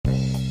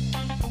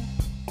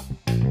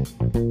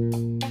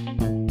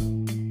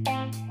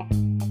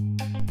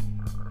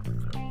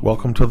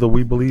Welcome to the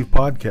We Believe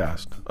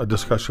podcast, a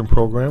discussion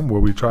program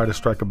where we try to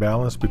strike a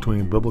balance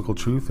between biblical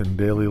truth and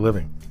daily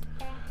living.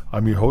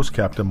 I'm your host,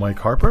 Captain Mike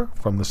Harper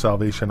from the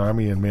Salvation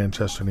Army in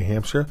Manchester, New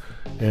Hampshire,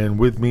 and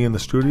with me in the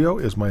studio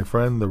is my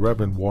friend, the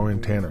Reverend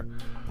Warren Tanner.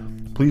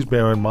 Please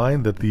bear in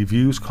mind that the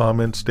views,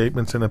 comments,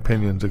 statements, and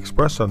opinions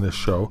expressed on this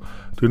show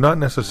do not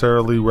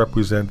necessarily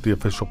represent the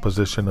official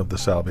position of the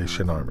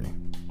Salvation Army.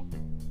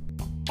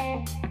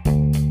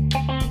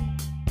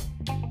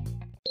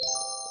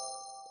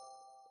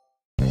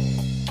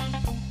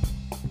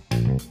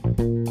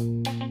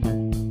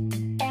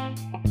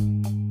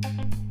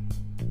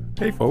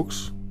 Hey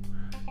folks,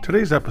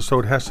 today's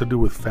episode has to do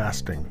with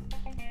fasting.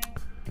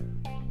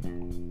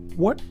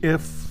 What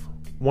if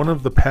one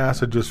of the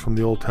passages from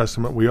the Old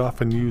Testament we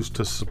often use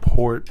to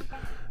support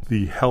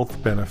the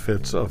health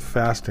benefits of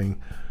fasting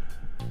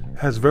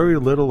has very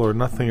little or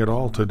nothing at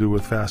all to do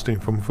with fasting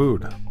from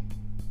food?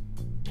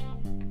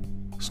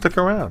 Stick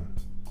around.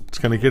 It's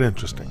going to get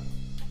interesting.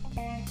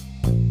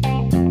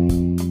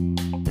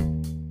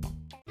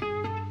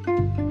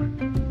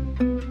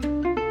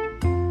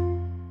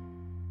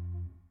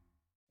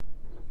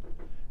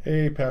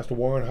 Hey, Pastor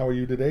Warren, how are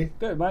you today?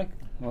 Good, Mike.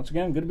 Once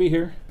again, good to be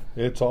here.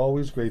 It's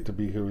always great to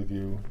be here with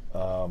you.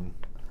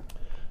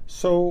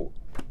 So,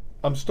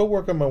 I'm still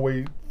working my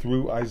way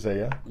through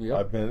Isaiah.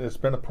 Yep. It's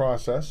been a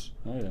process.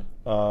 Oh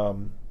yeah.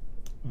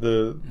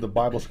 The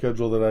Bible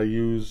schedule that I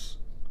use,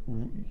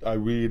 I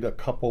read a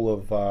couple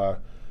of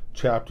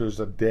chapters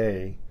a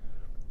day,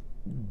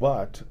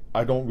 but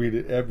I don't read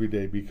it every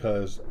day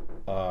because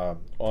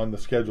on the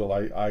schedule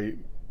I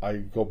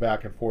go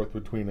back and forth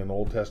between an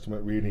Old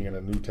Testament reading and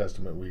a New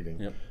Testament reading.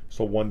 Yep.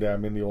 So one day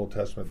I'm in the Old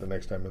Testament, the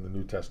next time I'm in the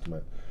New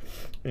Testament.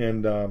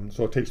 And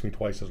so it takes me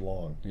twice as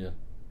long. Yeah.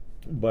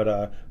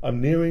 But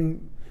I'm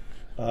nearing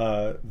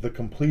the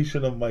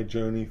completion of my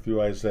journey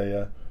through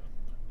Isaiah.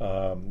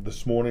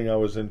 This morning I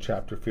was in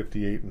chapter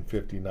 58 and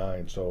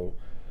 59, so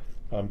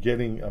I'm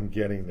getting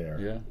there.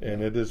 Yeah.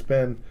 And it has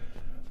been,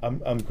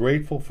 I'm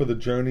grateful for the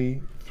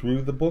journey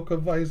through the book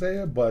of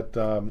Isaiah, but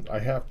I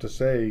have to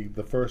say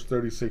the first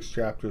 36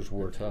 chapters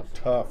were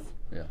tough.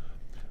 Yeah.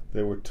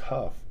 They were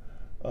tough.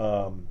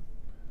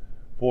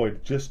 Boy,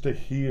 just to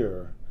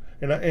hear,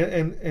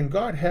 and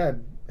God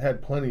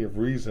had plenty of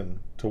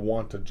reason to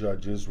want to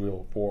judge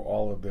Israel for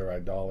all of their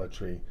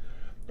idolatry,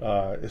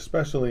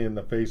 especially in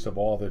the face of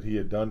all that He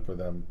had done for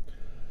them.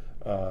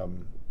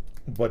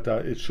 But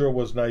it sure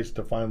was nice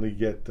to finally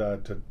get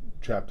to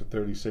chapter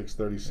 36,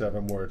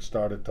 37, where it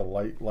started to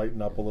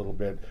lighten up a little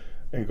bit,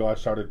 and God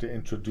started to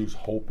introduce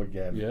hope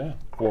again. Yeah.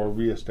 For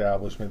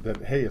reestablishment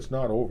that, hey, it's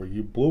not over.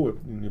 You blew it,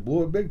 and you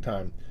blew it big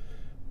time,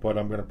 but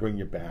I'm going to bring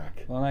you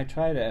back. Well, and I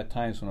try to, at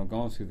times when I'm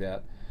going through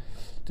that,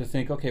 to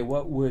think, okay,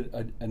 what would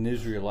an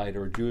Israelite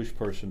or a Jewish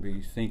person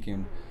be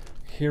thinking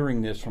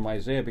hearing this from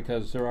Isaiah?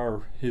 Because there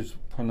are his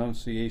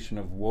pronunciation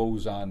of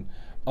woes on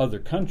other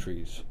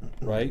countries,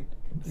 right?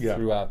 Yeah.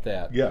 Throughout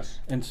that. Yes.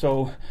 And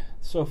so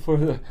for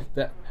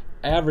the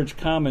average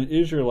common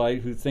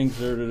Israelite who thinks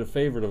they're the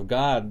favorite of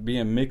God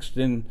being mixed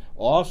in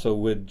also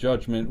with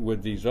judgment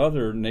with these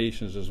other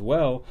nations as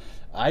well,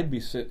 I'd be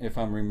sitting, if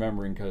I'm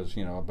remembering, because,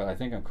 but I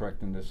think I'm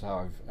correct in this,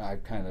 how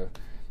I've kind of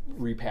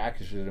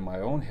repackaged it in my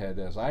own head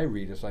as I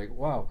read. It's like,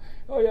 wow,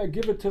 oh yeah,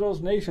 give it to those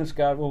nations,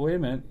 God. Well, wait a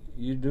minute,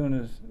 you're doing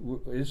this,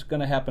 it's going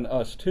to happen to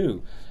us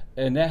too.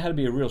 And that had to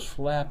be a real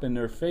slap in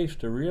their face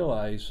to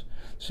realize.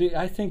 See,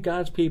 I think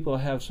God's people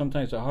have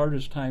sometimes the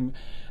hardest time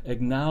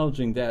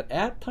acknowledging that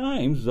at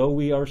times, though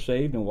we are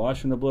saved and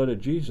washed in the blood of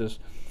Jesus,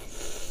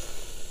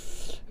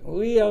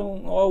 we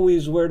don't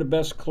always wear the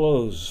best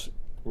clothes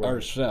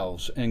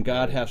ourselves, and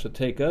God has to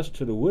take us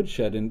to the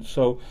woodshed. And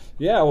so,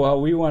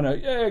 we want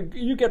to,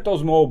 you get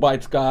those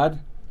Moabites, God.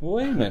 Well,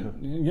 wait a minute,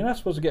 you're not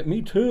supposed to get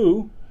me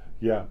too.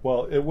 Yeah,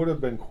 well, it would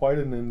have been quite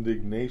an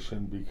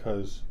indignation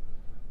because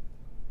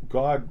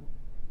God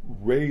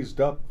raised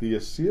up the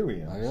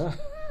Assyrians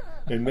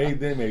and made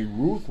them a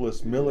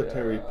ruthless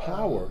military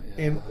power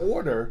in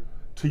order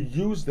to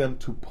use them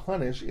to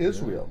punish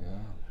Israel.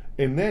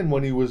 And then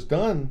when He was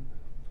done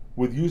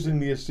with using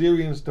the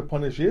Assyrians to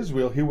punish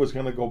Israel, He was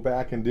going to go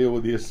back and deal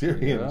with the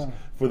Assyrians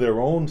for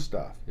their own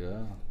stuff.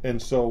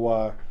 And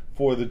so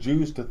for the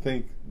Jews to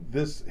think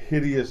this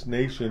hideous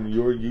nation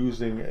you're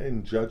using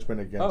in judgment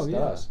against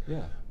us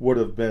would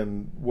have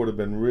been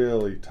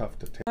really tough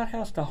to take. God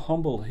has to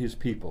humble His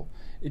people.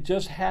 It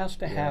just has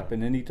to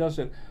happen, and He does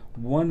it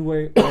one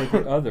way or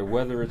the other,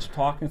 whether it's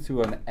talking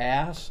through an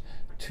ass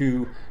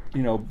to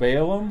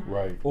Balaam,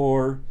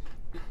 or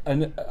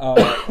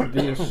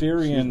the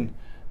Assyrian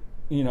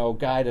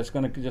guy that's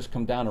going to just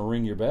come down and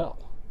ring your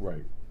bell.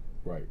 Right.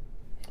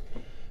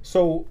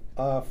 So,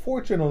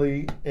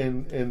 fortunately,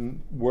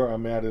 in where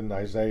I'm at in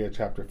Isaiah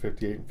chapter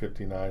 58 and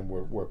 59,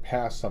 we're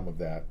past some of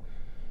that.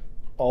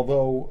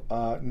 Although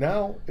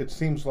now it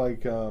seems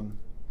like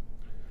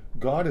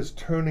God is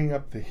turning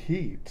up the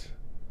heat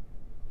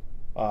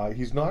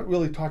He's not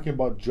really talking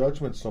about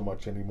judgment so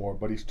much anymore,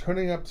 but he's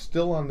turning up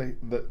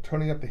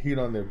the heat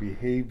on their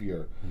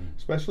behavior,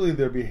 especially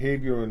their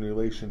behavior in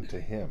relation to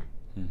him.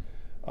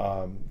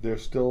 They're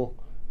still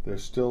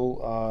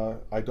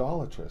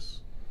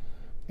idolatrous,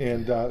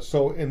 and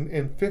so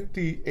in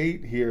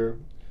 58 here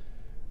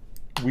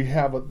we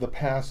have the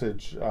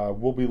passage.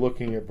 We'll be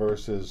looking at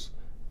verses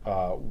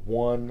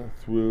 1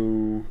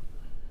 through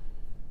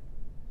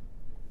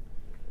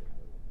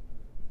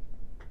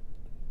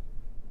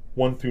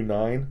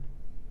 9,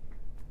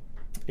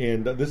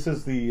 and this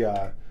is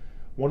the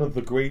one of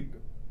the great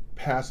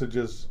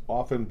passages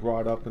often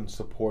brought up in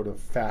support of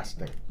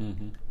fasting.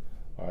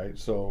 All right,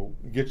 so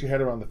get your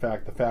head around the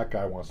fact the fat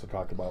guy wants to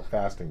talk about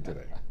fasting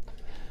today.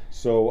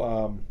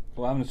 So,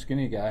 well, I'm a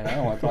skinny guy, and I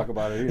don't want to talk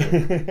about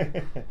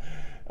it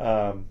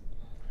either.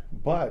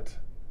 But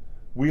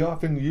we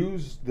often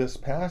use this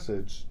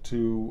passage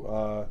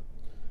to.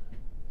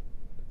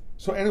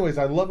 So, anyways,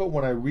 I love it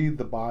when I read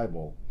the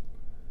Bible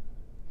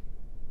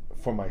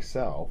for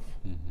myself,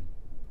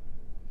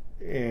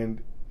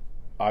 and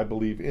I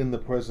believe in the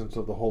presence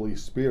of the Holy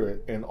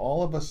Spirit, and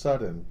all of a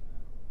sudden,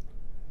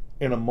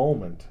 in a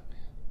moment,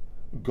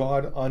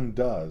 God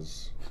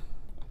undoes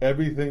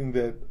everything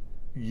that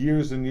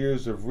years and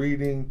years of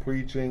reading,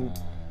 preaching,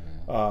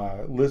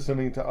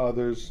 listening to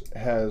others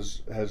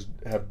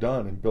have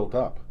done and built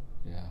up.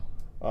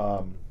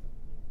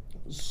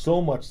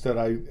 So much that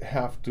I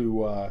have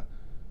to.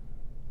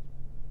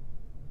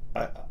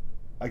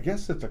 I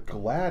guess it's a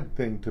glad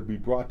thing to be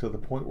brought to the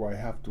point where I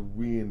have to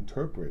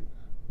reinterpret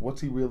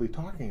what's he really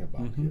talking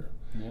about here.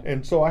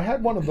 And so I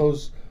had one of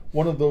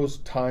those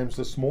times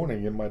this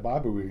morning in my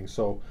Bible reading.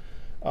 So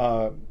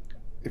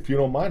if you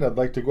don't mind, I'd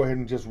like to go ahead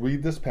and just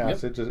read this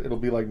passage. It'll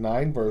be like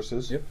 9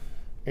 verses.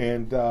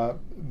 And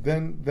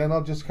then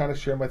I'll just kind of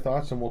share my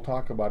thoughts, and we'll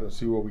talk about it and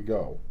see where we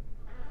go.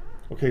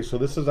 Okay, so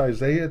this is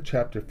Isaiah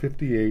chapter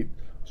 58,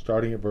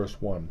 starting at verse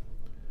 1.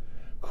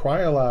 Cry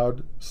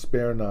aloud,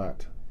 spare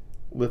not.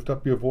 Lift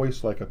up your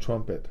voice like a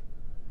trumpet.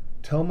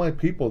 Tell my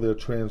people their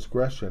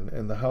transgression,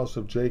 and the house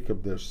of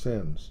Jacob their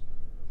sins.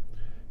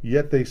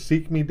 Yet they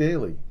seek me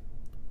daily,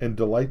 and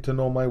delight to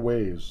know my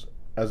ways,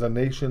 as a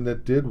nation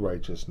that did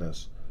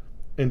righteousness,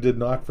 and did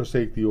not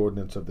forsake the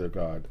ordinance of their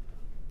God.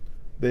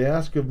 They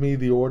ask of me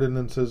the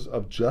ordinances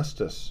of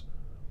justice.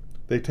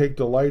 They take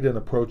delight in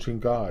approaching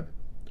God.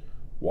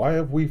 Why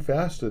have we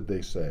fasted,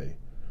 they say,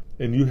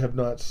 and you have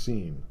not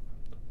seen?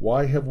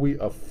 Why have we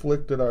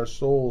afflicted our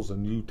souls,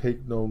 and you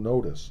take no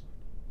notice?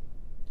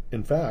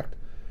 In fact,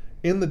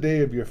 in the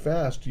day of your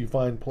fast you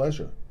find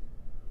pleasure,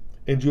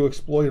 and you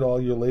exploit all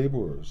your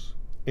laborers.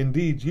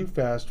 Indeed, you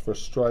fast for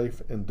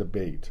strife and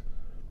debate,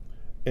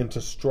 and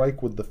to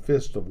strike with the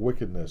fist of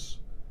wickedness.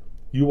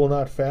 You will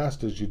not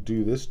fast as you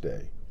do this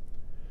day,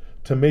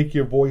 to make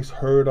your voice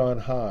heard on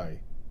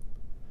high.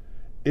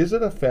 Is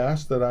it a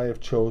fast that I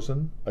have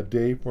chosen, a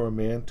day for a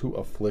man to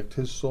afflict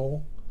his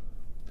soul?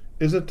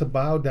 Is it to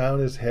bow down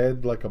his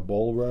head like a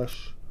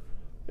bulrush,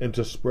 and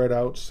to spread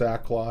out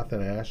sackcloth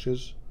and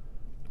ashes?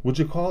 Would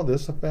you call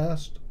this a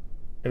fast,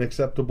 an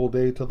acceptable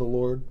day to the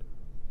Lord?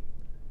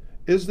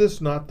 Is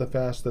this not the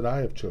fast that I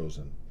have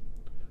chosen,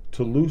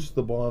 to loose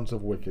the bonds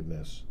of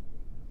wickedness,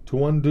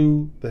 to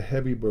undo the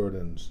heavy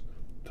burdens,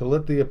 to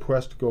let the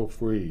oppressed go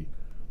free,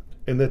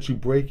 and that you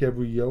break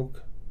every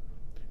yoke?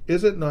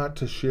 Is it not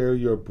to share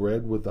your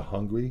bread with the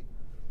hungry,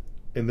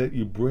 and that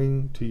you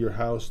bring to your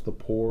house the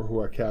poor who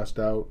are cast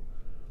out?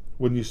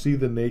 When you see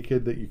the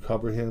naked, that you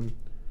cover him,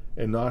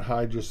 and not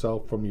hide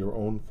yourself from your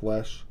own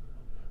flesh?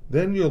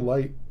 Then your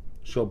light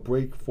shall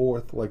break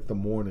forth like the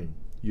morning,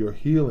 your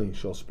healing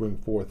shall spring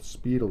forth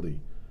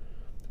speedily,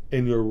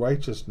 and your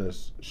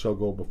righteousness shall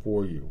go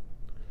before you.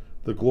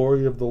 The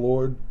glory of the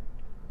Lord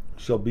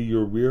shall be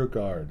your rear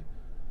guard.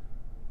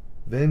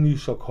 Then you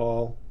shall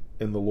call,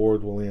 and the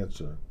Lord will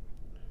answer.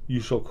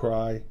 You shall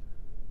cry,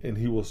 and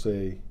he will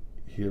say,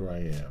 Here I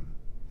am.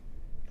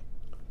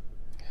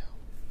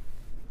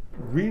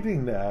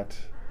 Reading that,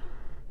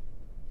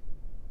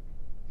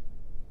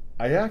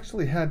 I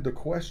actually had to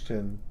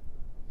question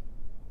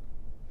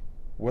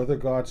whether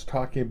God's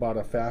talking about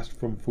a fast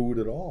from food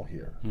at all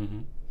here.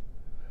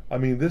 I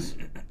mean, this,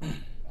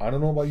 I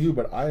don't know about you,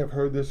 but I have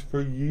heard this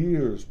for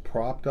years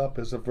propped up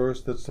as a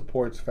verse that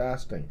supports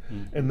fasting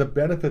and the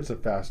benefits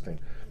of fasting.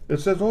 It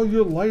says, oh,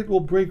 your light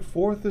will break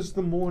forth as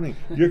the morning.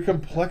 Your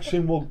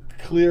complexion will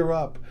clear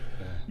up.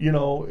 You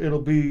know,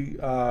 it'll be,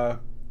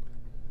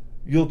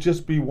 you'll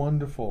just be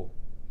wonderful.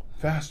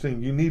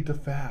 Fasting, you need to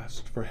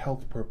fast for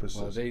health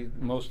purposes. Well, they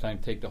most time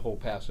take the whole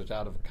passage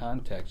out of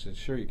context. It's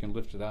sure you can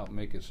lift it out and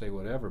make it say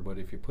whatever, but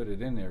if you put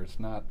it in there, it's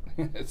not.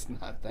 It's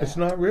not that. It's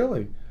not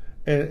really.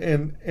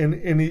 And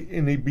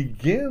he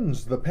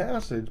begins the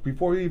passage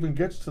before he even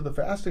gets to the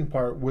fasting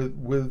part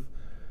with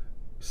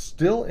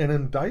still an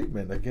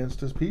indictment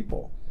against his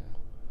people.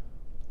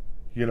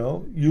 You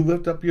know, you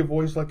lift up your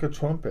voice like a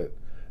trumpet.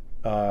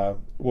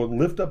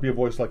 Lift up your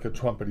voice like a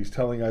trumpet. He's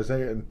telling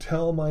Isaiah, and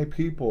tell my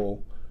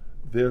people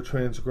their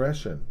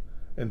transgression,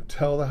 and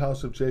tell the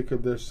house of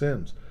Jacob their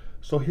sins.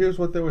 So here's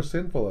what they were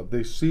sinful of.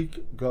 They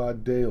seek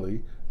God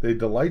daily. They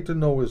delight to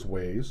know his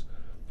ways.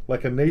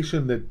 Like a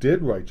nation that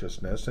did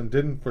righteousness and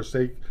didn't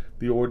forsake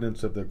the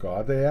ordinance of their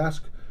God. They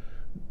ask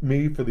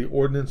me for the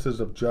ordinances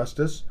of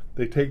justice.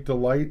 They take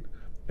delight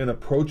in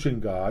approaching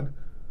God.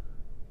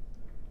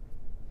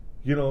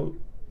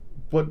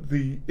 But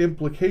the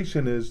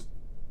implication is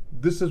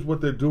this is what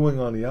they're doing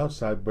on the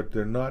outside, but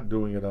they're not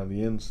doing it on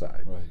the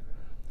inside. Right.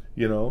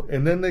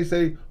 And then they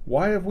say,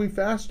 why have we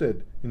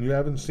fasted and you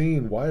haven't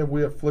seen? Why have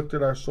we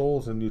afflicted our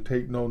souls and you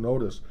take no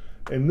notice?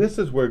 And this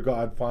is where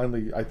God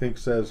finally, I think,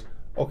 says,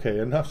 okay,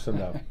 enough's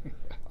enough.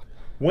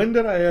 When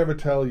did I ever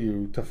tell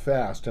you to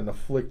fast and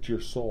afflict your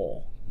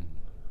soul?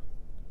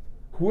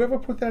 Whoever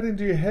put that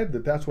into your head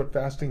that that's what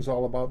fasting's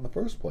all about in the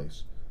first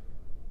place?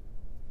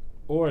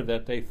 Or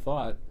that they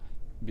thought,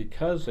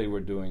 because they were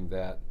doing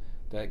that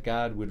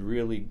God would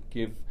really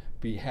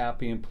be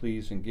happy and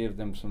pleased and give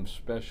them some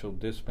special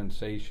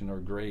dispensation or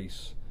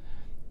grace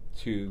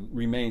to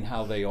remain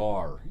how they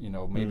are.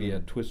 Maybe a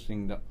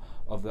twisting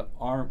of the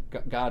arm,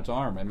 God's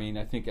arm. I mean,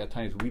 I think at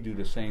times we do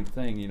the same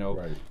thing.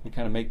 Right. We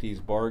kind of make these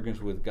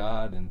bargains with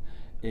God,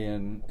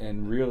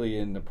 and really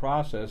in the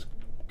process,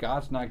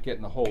 God's not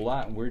getting a whole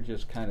lot, and we're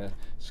just kind of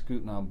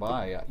scooting on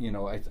by.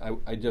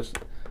 I just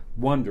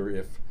wonder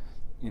if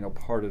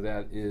part of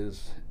that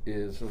is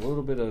a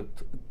little bit of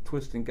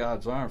twisting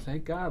God's arms. Hey,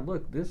 God,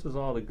 look, this is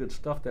all the good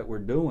stuff that we're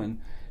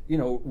doing.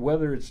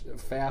 Whether it's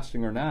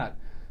fasting or not,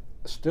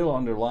 still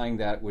underlying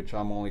that, which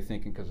I'm only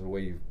thinking because of the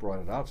way you've brought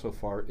it out so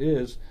far,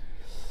 is,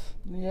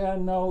 yeah,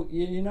 no,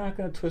 you're not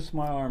going to twist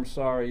my arm.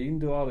 Sorry, you can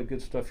do all the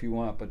good stuff you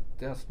want, but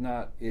that's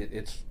not it.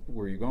 It's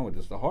where you're going with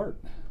this, the heart.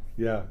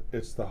 Yeah,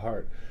 it's the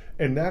heart.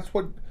 And that's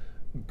what,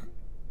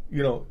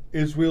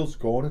 Israel's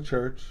going to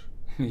church.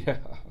 Yeah.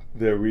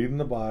 They're reading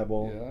the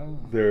Bible.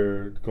 Yeah.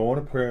 They're going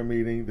to prayer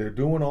meeting. They're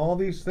doing all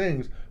these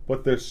things,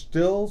 but there's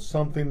still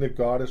something that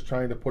God is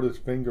trying to put his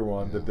finger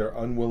on that they're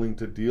unwilling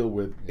to deal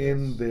with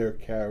in their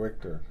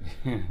character,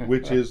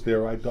 which is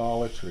their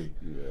idolatry.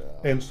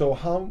 Yeah. And so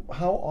how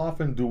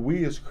often do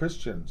we as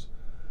Christians,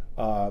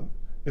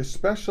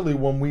 especially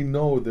when we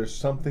know there's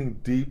something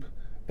deep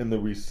in the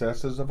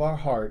recesses of our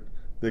heart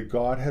that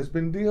God has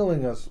been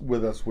dealing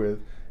with us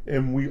with,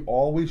 and we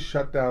always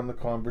shut down the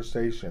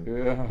conversation.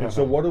 Yeah. And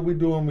so what do we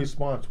do in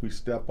response? We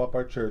step up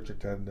our church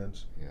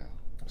attendance,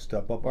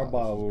 step up our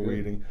Bible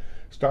reading,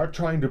 start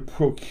trying to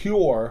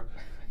procure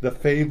the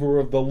favor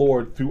of the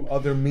Lord through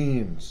other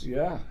means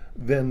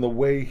than the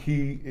way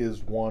he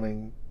is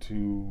wanting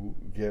to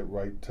get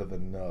right to the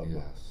nub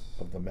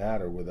of the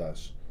matter with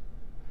us.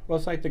 Well,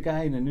 it's like the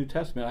guy in the New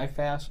Testament. I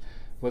fast,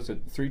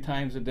 3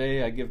 times a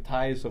day? I give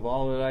tithes of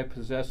all that I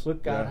possess.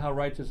 Look, God, how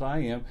righteous I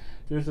am.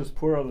 There's this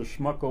poor other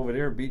schmuck over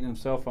there beating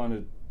himself on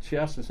the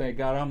chest and saying,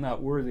 God, I'm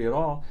not worthy at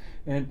all.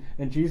 And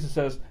Jesus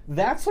says,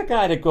 that's the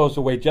guy that goes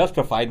away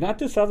justified, not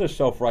this other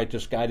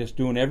self-righteous guy that's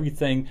doing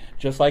everything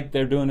just like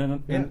they're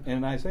doing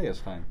in Isaiah's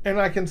time. And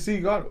I can see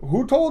God.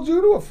 Who told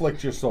you to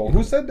afflict your soul?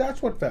 Who said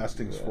that's what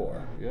fasting's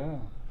for? Yeah.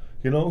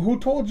 Who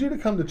told you to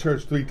come to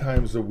church 3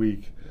 times a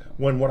week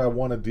when what I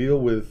want to deal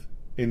with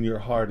in your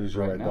heart is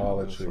your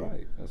idolatry?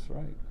 That's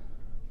right.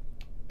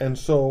 And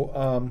so,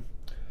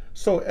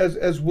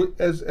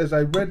 as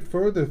I read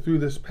further through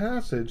this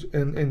passage,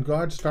 and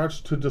God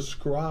starts to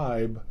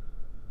describe,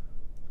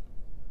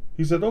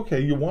 he said, okay,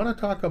 you want to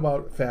talk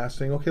about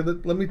fasting? Okay,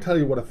 let me tell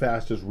you what a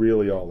fast is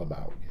really all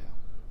about.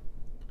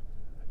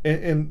 Yeah.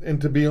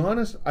 And to be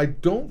honest, I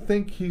don't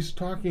think he's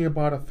talking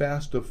about a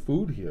fast of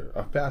food here,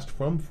 a fast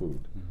from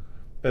food,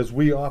 as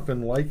we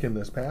often liken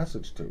this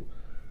passage to.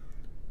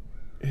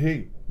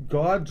 Hey,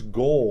 God's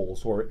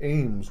goals or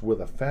aims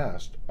with a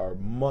fast are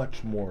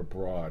much more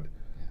broad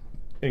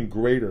and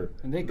greater.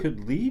 And they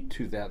could lead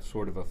to that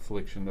sort of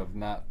affliction of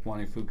not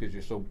wanting food because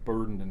you're so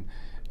burdened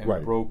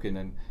and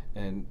broken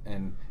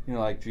and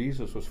like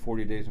Jesus was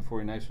 40 days and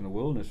 40 nights in the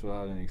wilderness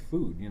without any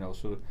food,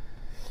 so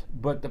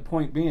but the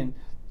point being,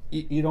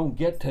 you don't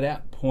get to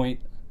that point.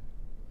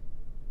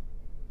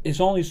 It's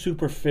only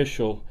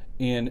superficial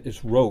and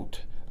it's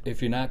rote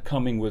if you're not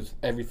coming with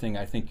everything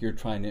I think you're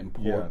trying to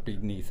import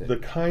beneath it. The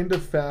kind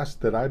of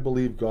fast that I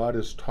believe God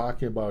is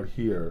talking about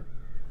here,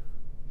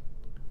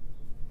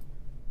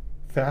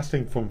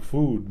 fasting from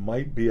food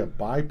might be a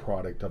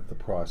byproduct of the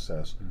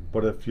process,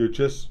 but if you're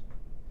just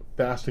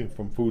fasting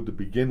from food to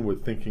begin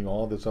with, thinking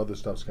all this other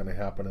stuff's going to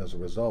happen as a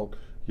result,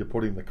 you're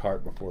putting the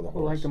cart before the horse.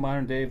 Well, like the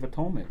modern day of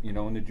atonement,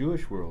 in the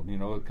Jewish world,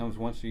 it comes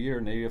once a year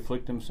and they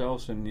afflict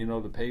themselves and,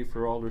 to pay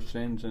for all their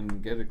sins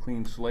and get a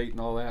clean slate and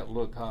all that.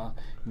 Look, God,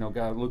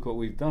 look what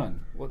we've done.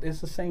 Well,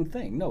 it's the same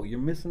thing. No, you're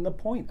missing the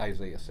point,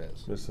 Isaiah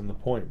says. Missing the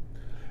point.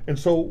 And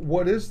so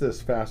what is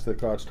this fast that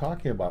God's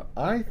talking about?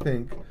 I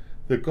think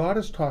that God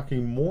is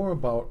talking more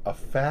about a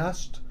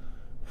fast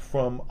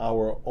from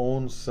our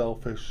own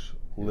selfish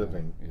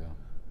living.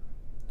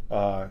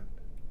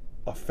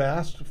 A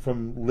fast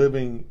from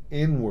living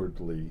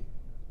inwardly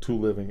to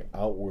living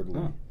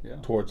outwardly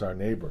towards our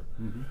neighbor.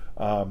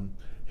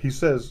 He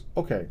says,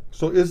 okay,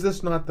 so is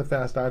this not the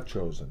fast I've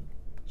chosen?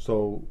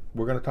 So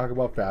we're going to talk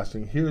about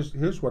fasting.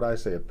 Here's what I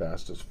say a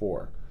fast is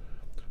for.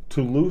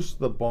 To loose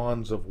the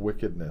bonds of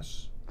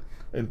wickedness,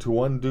 and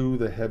to undo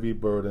the heavy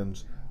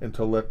burdens, and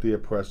to let the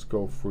oppressed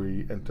go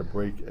free, and to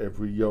break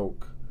every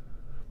yoke.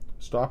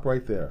 Stop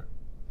right there.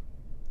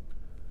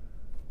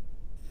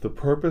 The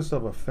purpose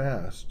of a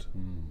fast.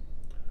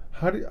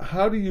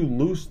 How do you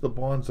loose the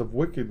bonds of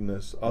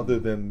wickedness other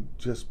than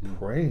just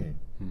praying?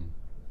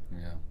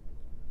 Yeah.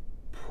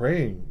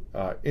 Praying,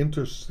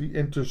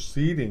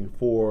 interceding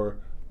for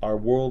our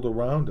world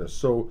around us.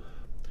 So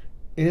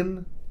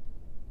in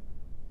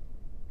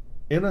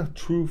a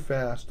true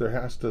fast, there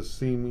has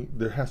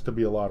to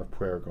be a lot of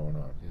prayer going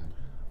on. Yeah.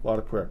 A lot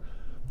of prayer.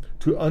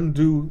 To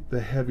undo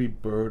the heavy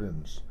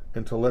burdens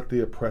and to let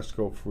the oppressed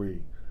go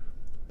free.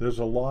 There's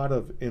a lot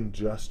of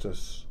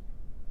injustice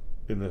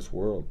in this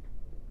world,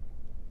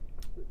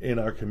 in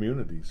our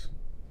communities,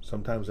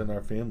 sometimes in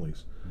our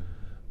families.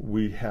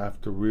 We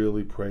have to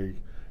really pray,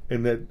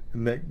 and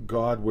that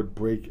God would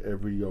break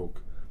every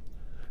yoke.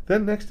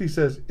 Then next he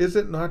says, is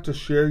it not to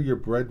share your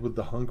bread with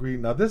the hungry?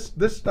 Now this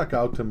stuck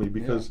out to me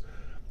because,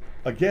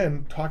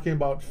 again, talking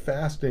about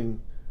fasting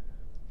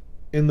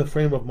in the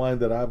frame of mind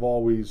that I've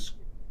always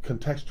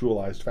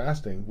contextualized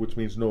fasting, which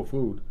means no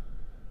food.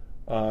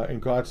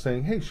 And God's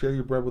saying, hey, share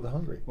your bread with the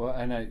hungry. Well,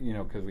 and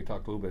because we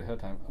talked a little bit ahead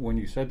of time, when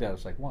you said that, I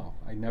was like, wow,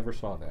 I never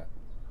saw that.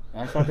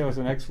 And I thought that was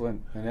an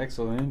excellent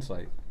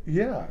insight.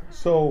 Yeah.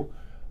 So,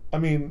 I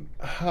mean,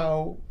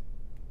 how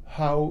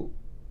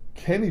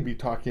can he be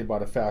talking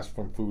about a fast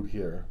from food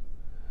here?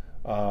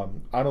 I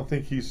don't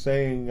think he's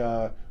saying,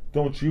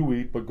 don't you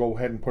eat, but go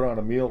ahead and put on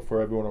a meal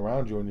for everyone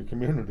around you in your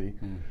community.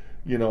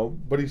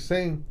 But he's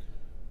saying,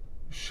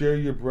 share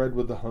your bread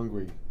with the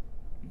hungry.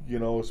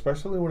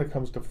 Especially when it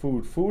comes to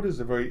food. Food is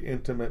a very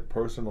intimate,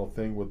 personal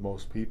thing with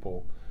most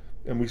people,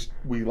 and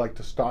we like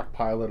to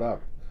stockpile it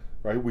up,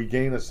 right? We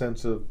gain a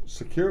sense of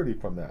security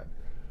from that.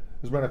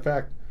 As a matter of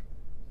fact,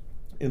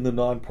 in the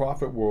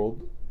nonprofit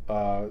world,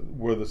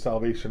 where the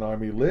Salvation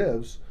Army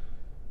lives,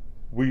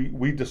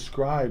 we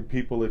describe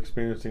people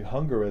experiencing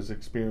hunger as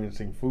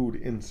experiencing food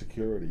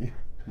insecurity.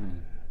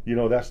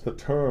 That's the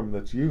term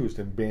that's used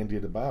and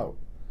bandied about.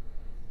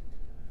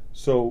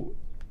 So,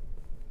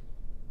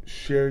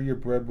 share your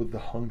bread with the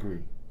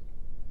hungry,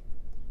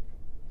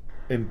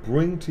 and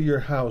bring to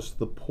your house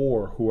the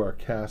poor who are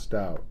cast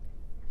out.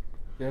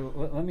 Yeah,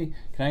 can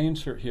I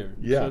insert here?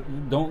 Yeah. So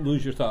don't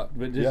lose your thought,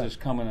 but this is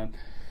coming on.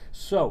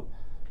 So,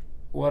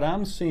 what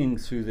I'm seeing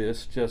through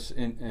this, just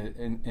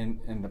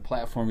in the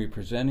platform you're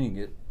presenting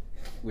it,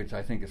 which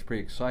I think is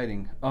pretty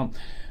exciting,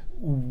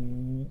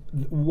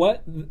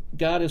 what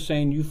God is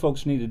saying you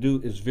folks need to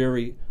do is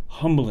very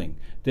humbling.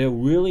 They'll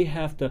really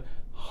have to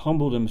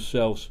humble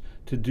themselves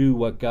to do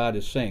what God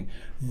is saying.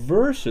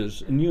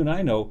 Versus, and you and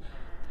I know,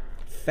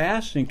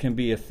 fasting can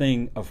be a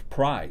thing of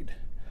pride.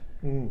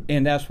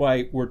 And that's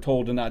why we're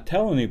told to not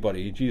tell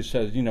anybody. Jesus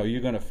says,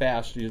 you're going to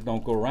fast, you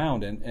don't go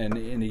around,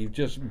 and he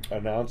just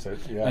announce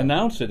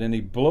it, and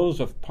he blows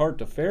apart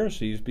the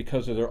Pharisees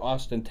because of their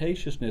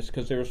ostentatiousness,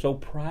 because they were so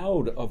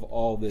proud of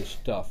all this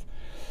stuff.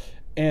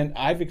 And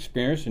I've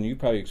experienced, and you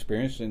probably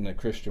experienced in the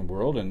Christian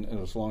world, and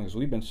as long as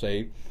we've been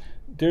saved,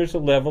 there's a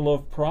level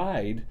of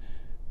pride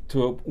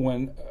to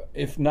when,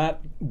 if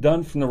not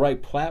done from the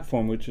right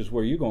platform, which is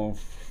where you're going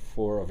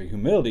for, of a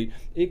humility,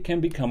 it can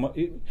become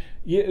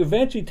you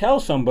eventually tell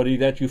somebody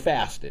that you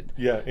fasted.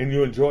 Yeah, and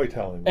you enjoy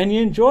telling them. And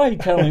you enjoy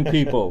telling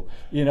people,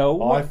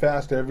 I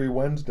fast every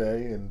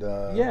Wednesday, and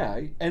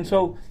and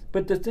so,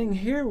 but the thing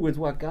here with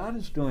what God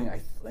is doing, I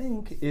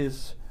think,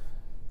 is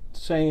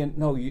saying,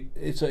 no,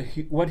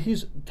 what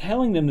he's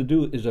telling them to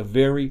do is a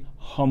very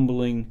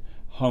humbling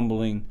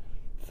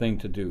thing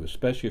to do,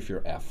 especially if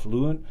you're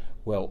affluent,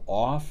 well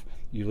off,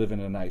 you live in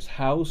a nice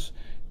house.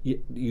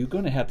 You're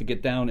going to have to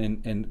get down,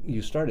 and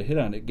you start to hit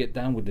on it, get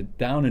down with the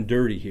down and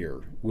dirty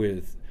here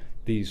with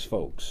these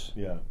folks.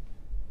 Yeah.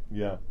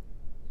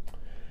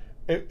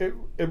 It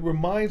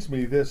reminds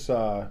me this,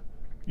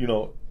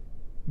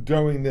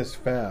 during this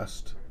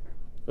fast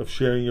of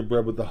sharing your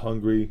bread with the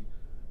hungry,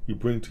 you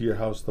bring to your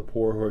house the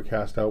poor who are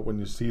cast out. When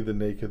you see the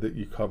naked, that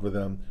you cover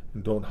them,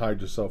 and don't hide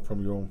yourself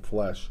from your own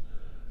flesh,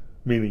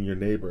 meaning your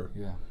neighbor.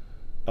 Yeah.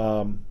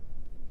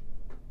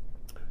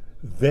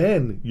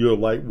 Then your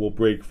light will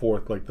break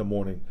forth like the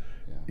morning.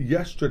 Yeah.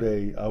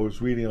 Yesterday, I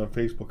was reading on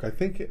Facebook, I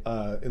think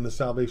in the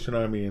Salvation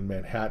Army in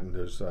Manhattan,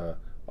 there's a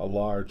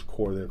large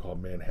corps there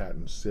called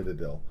Manhattan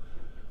Citadel.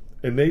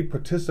 And they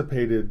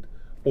participated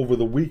over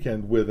the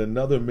weekend with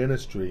another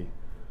ministry,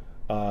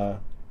 and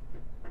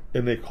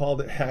they called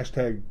it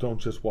hashtag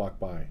Don't Just Walk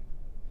By,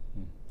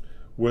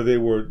 where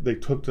they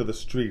took to the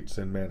streets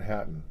in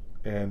Manhattan.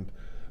 And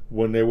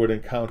when they would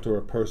encounter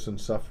a person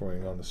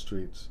suffering on the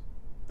streets,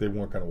 they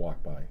weren't going to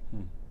walk by.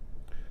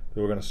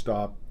 They were going to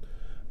stop.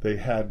 They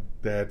had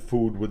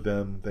food with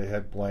them. They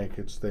had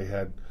blankets. They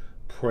had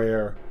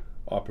prayer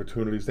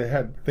opportunities. They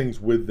had things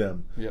with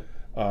them. Yep.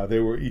 They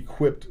were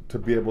equipped to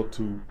be able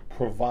to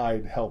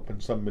provide help in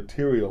some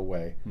material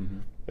way,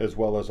 as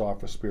well as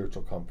offer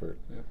spiritual comfort.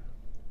 Yep.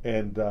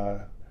 And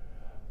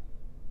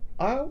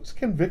I was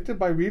convicted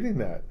by reading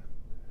that.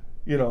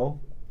 Don't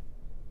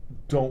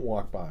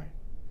walk by.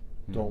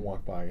 Don't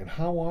walk by. And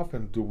how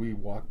often do we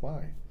walk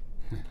by?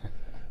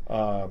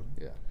 Yeah.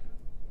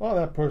 Well,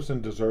 that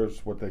person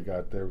deserves what they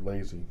got. They're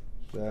lazy.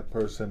 That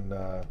person's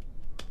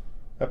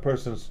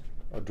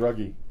a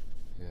druggie,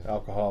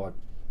 alcoholic.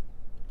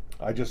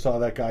 I just saw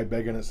that guy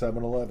begging at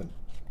 7-Eleven.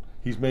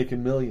 He's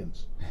making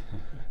millions.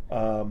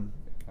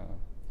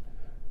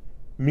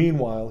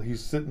 Meanwhile,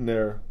 he's sitting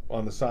there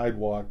on the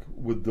sidewalk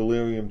with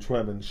delirium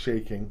tremens,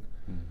 shaking.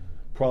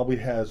 Probably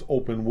has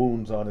open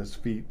wounds on his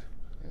feet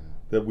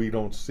that we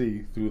don't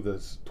see through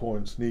the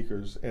torn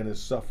sneakers, and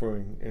is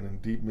suffering and in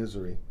deep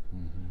misery.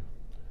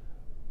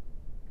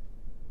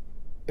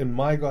 And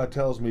my God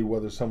tells me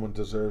whether someone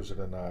deserves it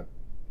or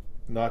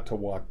not to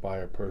walk by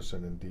a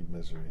person in deep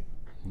misery.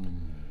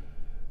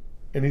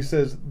 And he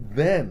says,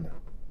 then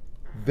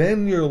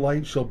your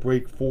light shall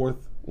break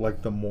forth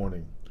like the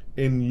morning,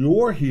 and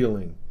your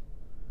healing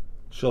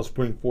shall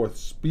spring forth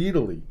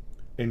speedily,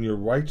 and your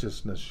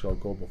righteousness shall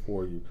go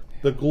before you.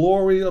 The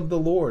glory of the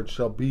Lord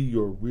shall be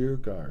your rear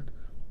guard,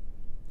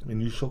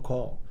 and you shall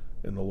call,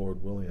 and the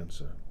Lord will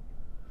answer.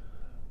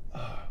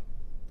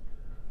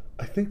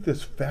 I think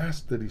this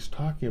fast that he's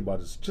talking about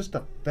is just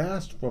a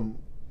fast from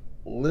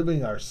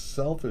living our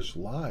selfish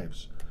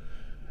lives.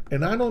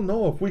 And I don't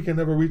know if we can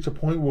ever reach a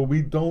point where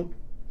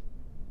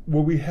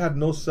we have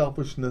no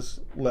selfishness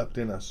left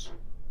in us.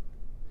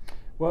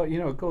 Well,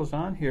 it goes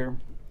on here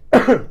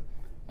in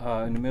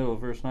the middle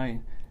of verse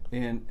 9,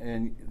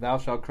 and thou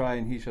shalt cry,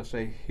 and he shall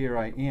say, Here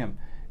I am.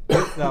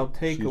 If thou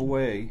take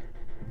away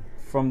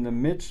from the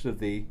midst of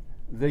thee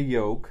the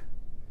yoke,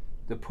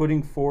 the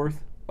putting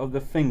forth of the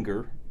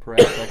finger,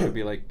 perhaps that could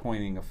be like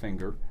pointing a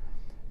finger,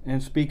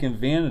 and speak in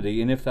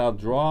vanity, and if thou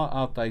draw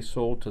out thy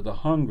soul to the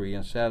hungry,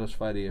 and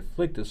satisfy the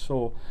afflicted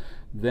soul,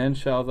 then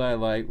shall thy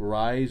light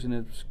rise in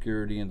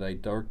obscurity, and thy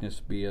darkness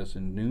be as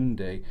in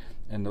noonday,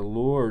 and the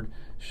Lord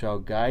shall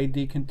guide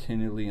thee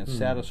continually, and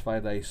satisfy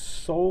thy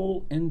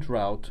soul in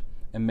drought,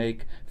 and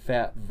make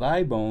fat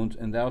thy bones,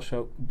 and thou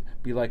shalt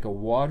be like a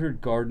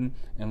watered garden,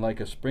 and like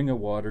a spring of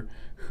water,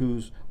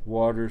 whose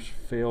waters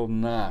fail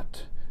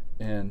not.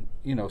 And,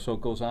 so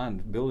it goes on,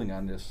 building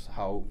on this,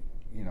 how,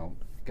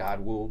 God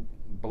will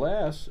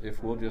bless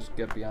if we'll just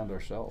get beyond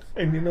ourselves.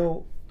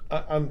 And,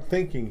 I'm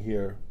thinking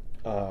here,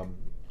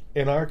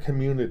 in our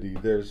community,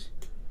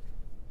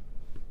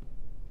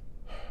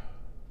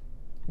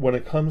 when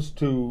it comes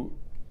to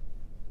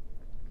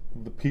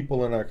the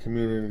people in our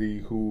community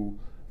who,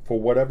 for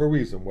whatever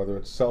reason, whether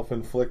it's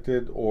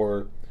self-inflicted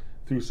or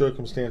through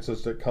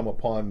circumstances that come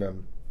upon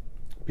them,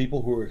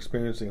 people who are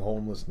experiencing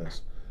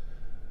homelessness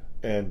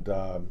and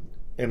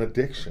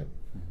addiction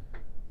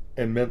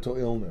and mental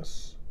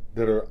illness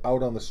that are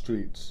out on the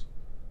streets,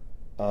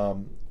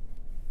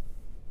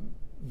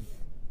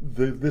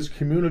 this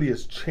community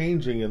is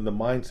changing in the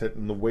mindset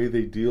and the way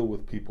they deal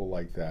with people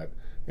like that.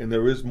 And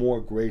there is more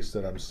grace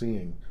that I'm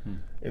seeing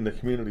in the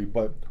community.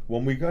 But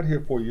when we got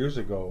here 4 years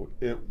ago,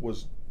 it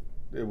was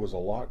a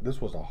lot.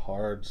 This was a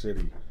hard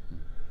city.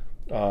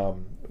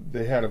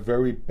 They had a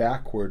very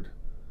backward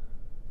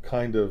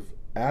kind of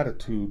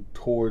attitude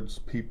towards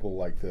people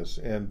like this,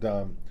 and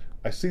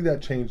I see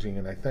that changing,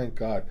 and I thank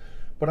God.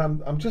 But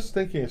I'm just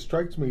thinking, it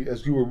strikes me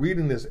as you were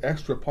reading this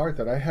extra part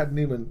that I hadn't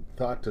even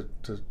thought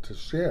to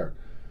share.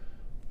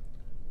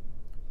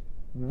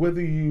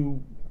 Whether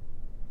you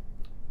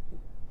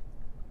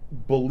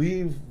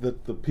believe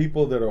that the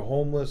people that are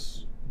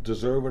homeless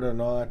deserve it or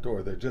not,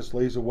 or they're just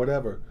lazy or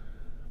whatever,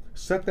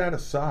 set that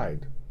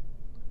aside.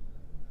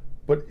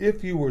 But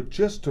if you were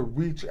just to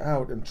reach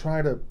out and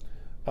try to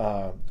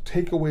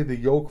take away the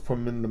yoke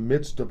from in the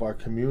midst of our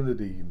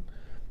community,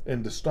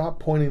 and to stop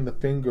pointing the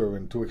finger,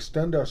 and to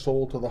extend our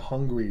soul to the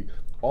hungry,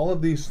 all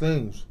of these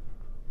things,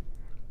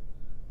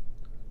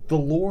 the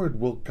Lord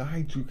will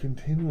guide you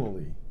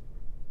continually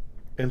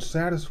and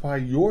satisfy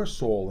your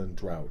soul in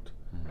drought.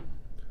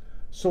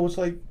 So it's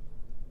like,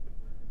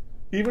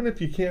 even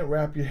if you can't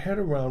wrap your head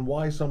around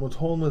why someone's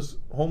homeless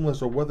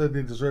or whether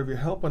they deserve your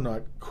help or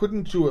not,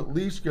 couldn't you at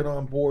least get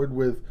on board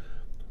with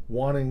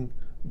wanting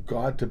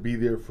God to be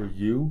there for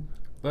you?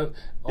 But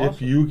also,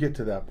 if you get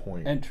to that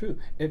point. And true.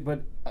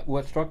 But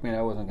what struck me, and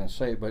I wasn't going to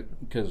say, but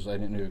because I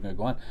didn't know you were going to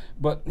go on,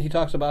 but he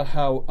talks about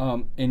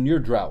how in your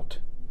drought,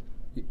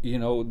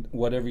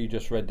 whatever you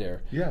just read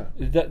there. Yeah.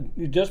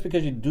 Just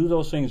because you do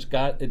those things,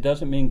 it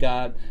doesn't mean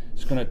God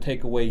is going to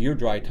take away your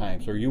dry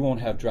times, or you won't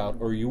have drought,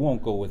 or you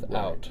won't go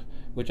without, right.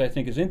 Which I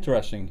think is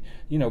interesting,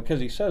 because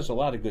he says a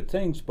lot of good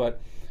things,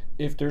 but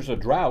if there's a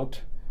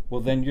drought, well,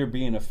 then you're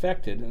being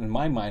affected. And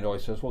my mind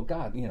always says, well,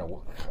 God,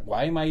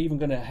 why am I even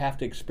going to have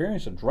to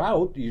experience a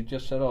drought? You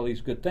just said all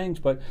these good things,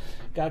 but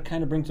God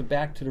kind of brings it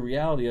back to the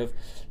reality of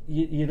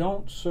you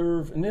don't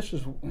serve, and this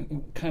is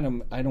kind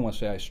of, I don't want to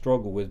say I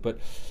struggle with, but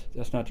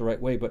that's not the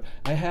right way, but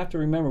I have to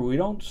remember, we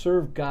don't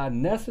serve God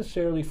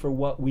necessarily for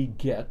what we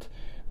get.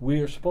 We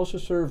are supposed to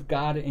serve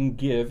God and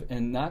give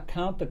and not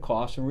count the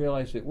cost, and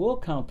realize that we'll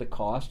count the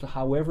cost,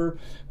 however,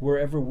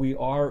 wherever we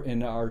are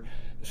in our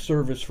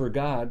service for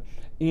God,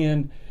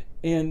 and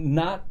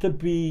not to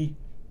be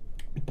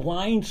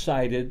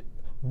blindsided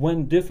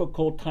when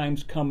difficult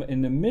times come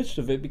in the midst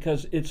of it,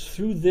 because it's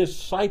through this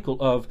cycle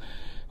of,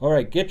 All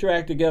right, get your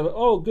act together.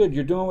 Oh, good,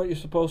 you're doing what you're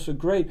supposed to.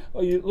 Great.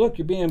 Oh, look,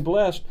 you're being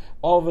blessed.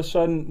 All of a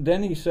sudden,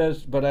 then he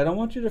says, but I don't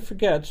want you to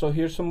forget, so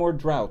here's some more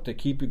drought to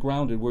keep you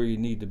grounded where you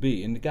need to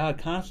be. And God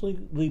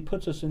constantly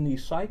puts us in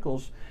these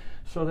cycles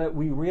so that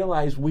we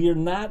realize we are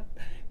not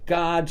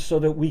God so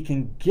that we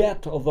can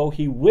get, although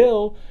he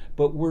will,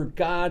 but we're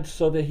God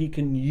so that he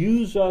can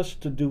use us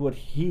to do what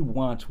he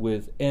wants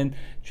with. And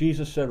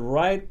Jesus said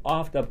right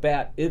off the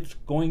bat, it's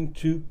going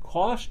to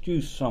cost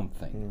you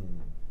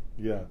something.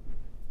 Yeah.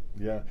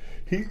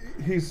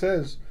 He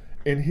says,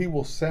 and he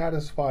will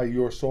satisfy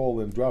your soul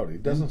in drought. He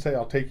doesn't say,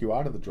 I'll take you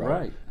out of the drought.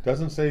 Right.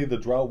 Doesn't say the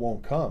drought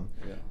won't come.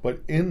 Yeah.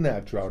 But in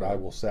that drought, I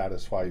will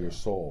satisfy your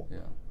soul. Yeah.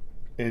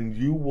 And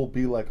you will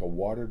be like a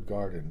watered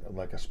garden,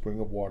 like a spring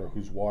of water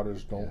whose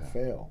waters don't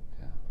fail.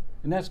 Yeah.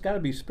 And that's got to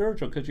be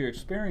spiritual, because your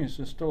experience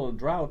is still a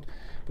drought.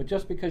 But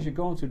just because you're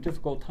going through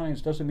difficult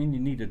times doesn't mean you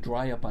need to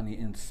dry up on the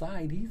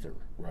inside either.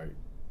 Right.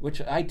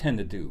 Which I tend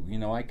to do.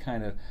 I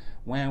kind of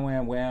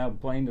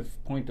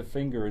point the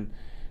finger, and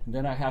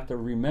then I have to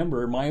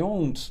remember my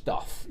own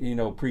stuff.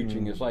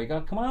 Preaching is like,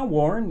 oh, come on,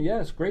 Warren.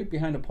 Yes, great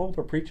behind the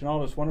pulpit preaching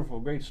all this wonderful,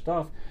 great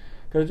stuff.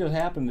 Because it just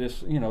happened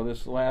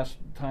this last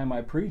time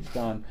I preached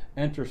on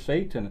Enter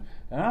Satan.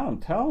 And I'm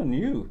telling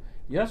you,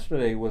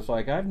 yesterday was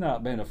like, I've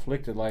not been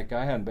afflicted like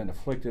I hadn't been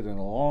afflicted in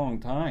a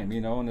long time,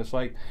 and it's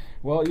like,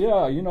 well,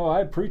 yeah,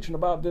 I'm preaching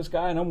about this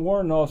guy and I'm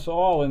warning us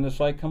all, and it's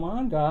like, come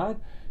on,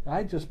 God,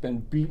 I just been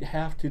beat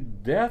half to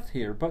death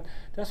here. But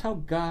that's how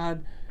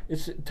God,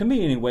 to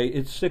me anyway,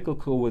 it's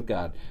cyclical with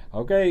God.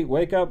 Okay,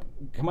 wake up,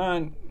 come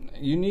on.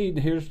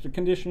 Here's the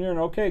condition you're in.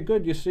 Okay,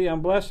 good, you see,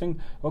 I'm blessing.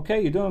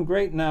 Okay, you're doing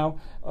great now.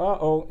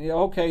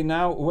 Okay,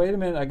 now, wait a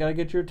minute, I got to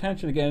get your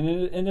attention again.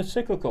 And it's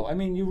cyclical. I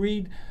mean,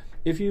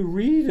 if you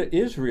read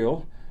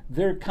Israel,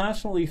 they're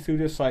constantly through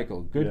this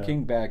cycle. Good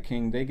king, bad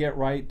king. They get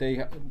right,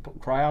 they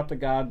cry out to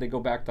God, they go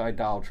back to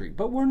idolatry.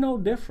 But we're no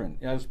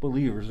different as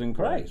believers in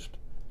Christ.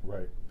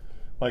 Right.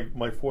 Like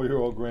my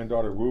 4-year-old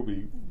granddaughter,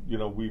 Ruby,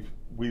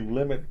 we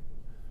limit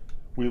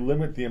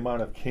the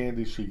amount of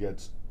candy she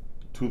gets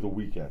to the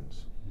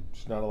weekends.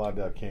 She's not allowed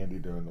to have candy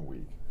during the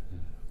week.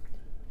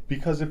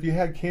 Because if you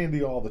had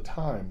candy all the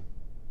time,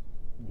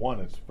 one,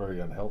 it's very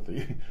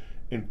unhealthy,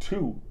 and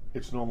two,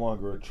 it's no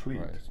longer a treat.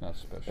 Right, it's not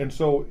special. And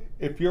so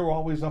if you're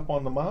always up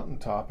on the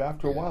mountaintop,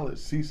 after a while it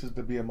ceases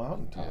to be a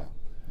mountaintop.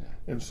 Yeah.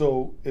 And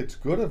so it's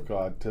good of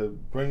God to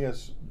bring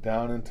us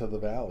down into the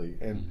valley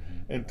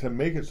and to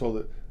make it so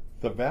that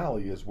the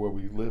valley is where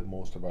we live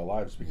most of our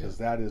lives, because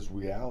that is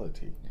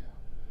reality.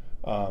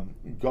 Yeah.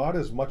 God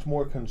is much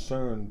more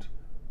concerned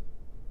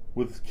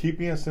with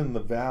keeping us in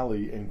the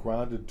valley and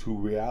grounded to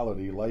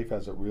reality, life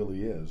as it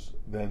really is,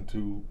 than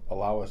to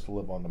allow us to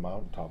live on the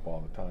mountaintop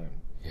all the time.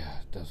 Yeah,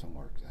 it doesn't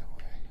work that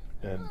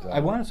way. And I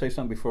want to say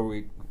something before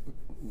we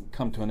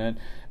come to an end.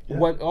 Yeah.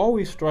 What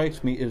always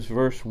strikes me is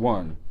verse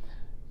 1,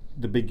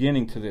 the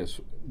beginning to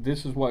this.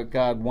 This is what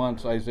God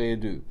wants Isaiah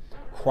to do.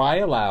 Cry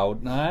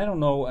aloud. Now, I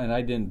don't know, and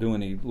I didn't do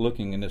any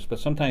looking in this, but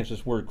sometimes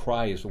this word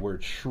cry is the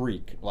word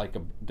shriek, like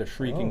the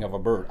shrieking of a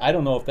bird. I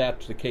don't know if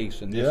that's the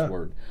case in this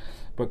word.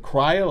 But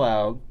cry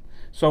aloud.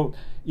 So,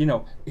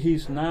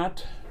 he's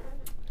not...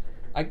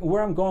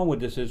 where I'm going with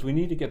this is we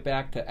need to get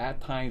back to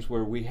at times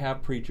where we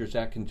have preachers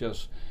that can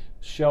just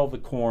shell the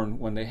corn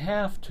when they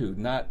have to,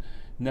 not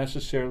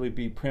necessarily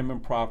be prim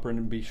and proper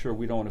and be sure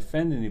we don't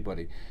offend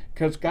anybody.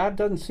 Because God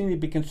doesn't seem to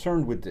be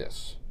concerned with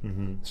this.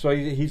 Mm-hmm. So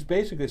he's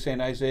basically saying,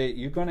 Isaiah,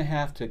 you're going to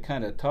have to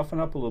kind of toughen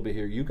up a little bit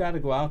here. You got to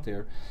go out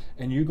there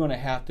and you're going to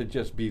have to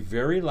just be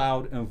very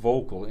loud and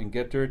vocal and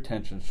get their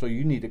attention. So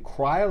you need to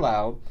cry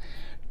aloud.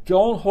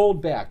 Don't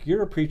hold back.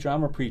 You're a preacher,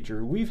 I'm a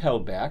preacher. We've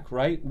held back,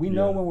 right? We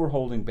know when we're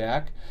holding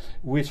back.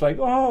 It's like,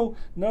 oh,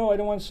 no, I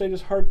don't want to say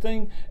this hard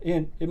thing,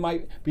 and it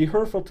might be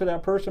hurtful to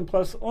that person,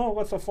 plus, oh,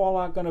 what's the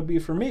fallout going to be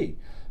for me?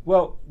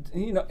 Well,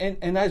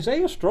 and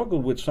Isaiah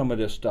struggled with some of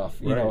this stuff,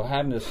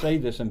 having to say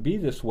this and be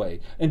this way.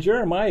 And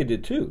Jeremiah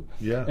did too.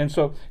 Yeah. And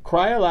so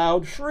cry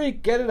aloud,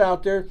 shriek, get it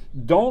out there,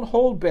 don't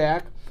hold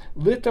back,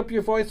 lift up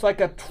your voice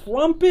like a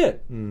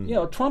trumpet.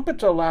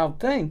 Trumpet's a loud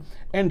thing,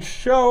 and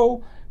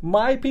show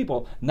my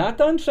people, not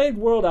the unsaved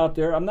world out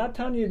there. I'm not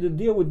telling you to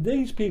deal with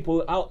these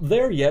people out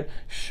there yet.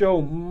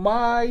 Show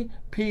my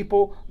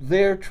people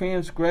their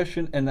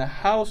transgression and the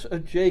house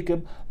of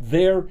Jacob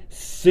their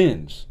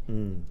sins.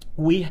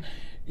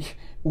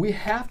 We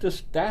have to.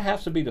 That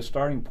has to be the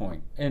starting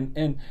point.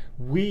 And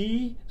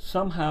we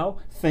somehow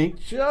think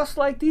just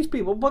like these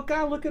people. But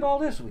God, look at all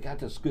this. We got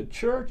this good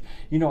church.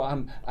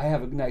 I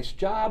have a nice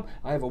job.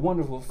 I have a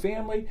wonderful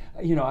family.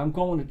 I'm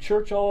going to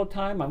church all the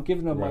time. I'm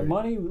giving them my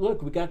money.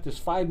 Look, we got this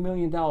 $5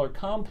 million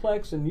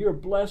complex, and you're a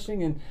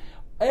blessing, and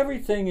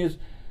everything is.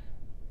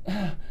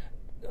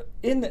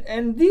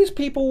 And these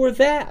people were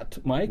that,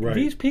 Mike. Right.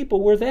 These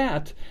people were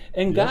that,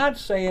 and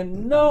God's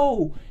saying,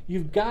 no,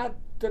 you've got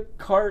the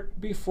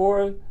cart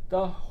before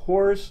the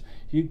horse.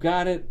 You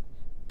got it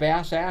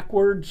bass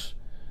backwards.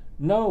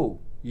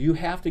 No, You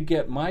have to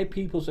get my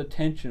people's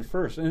attention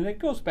first. And it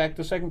goes back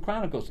to 2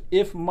 Chronicles.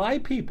 If my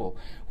people,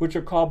 which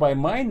are called by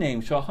my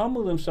name, shall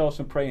humble themselves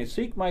and pray and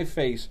seek my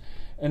face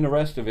and the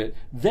rest of it,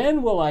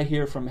 then will I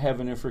hear from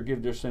heaven and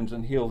forgive their sins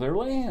and heal their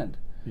land.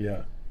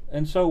 Yeah.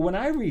 And so when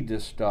I read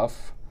this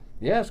stuff,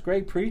 yeah, it's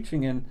great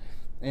preaching and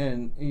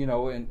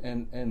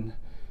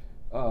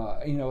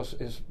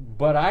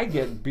but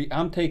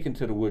I'm taken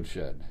to the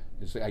woodshed.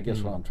 I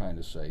guess what I'm trying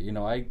to say.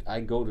 I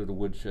go to the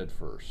woodshed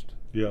first.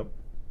 Yep.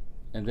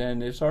 And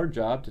then it's our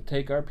job to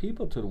take our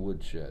people to the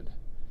woodshed.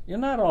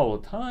 Not all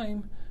the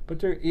time,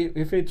 but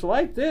if it's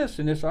like this,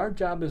 and it's our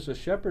job as the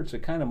shepherds to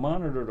kind of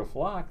monitor the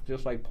flock,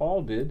 just like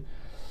Paul did,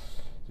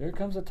 there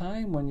comes a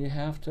time when you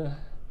have to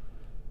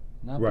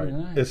not be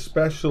nice.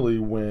 Especially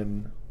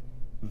when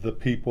the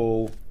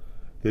people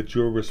that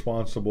you're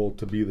responsible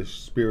to be the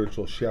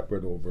spiritual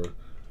shepherd over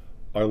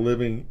are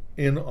living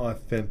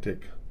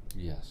inauthentic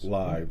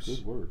lives.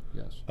 Good word,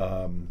 yes.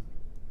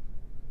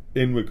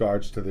 In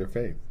regards to their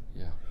faith.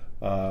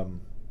 Yeah.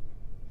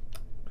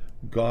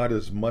 God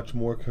is much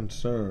more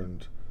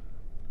concerned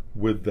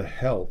with the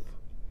health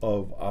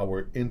of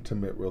our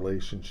intimate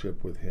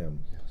relationship with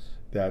Him.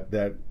 Yes.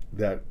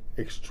 That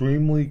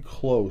extremely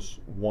close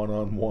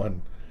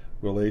one-on-one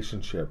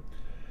relationship.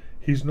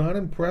 He's not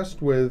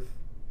impressed with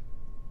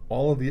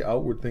all of the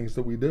outward things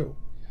that we do.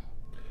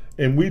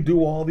 And we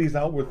do all these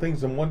outward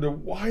things and wonder,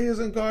 why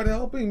isn't God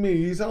helping me?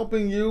 He's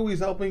helping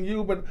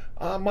you, but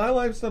my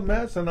life's a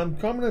mess, and I'm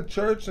coming to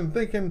church and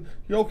thinking,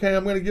 okay,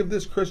 I'm going to give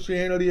this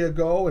Christianity a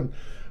go, and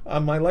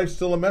my life's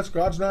still a mess.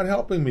 God's not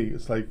helping me.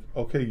 It's like,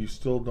 okay, you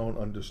still don't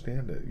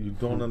understand it. You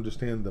don't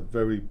understand the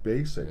very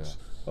basics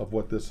of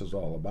what this is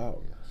all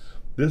about. Yes.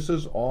 This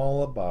is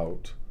all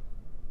about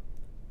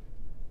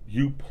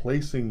you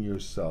placing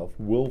yourself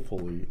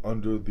willfully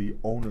under the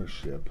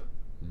ownership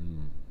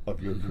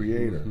of your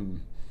Creator.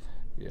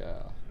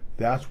 Yeah.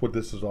 That's what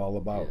this is all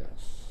about.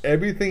 Yes.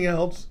 Everything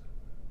else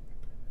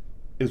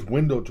is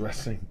window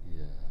dressing.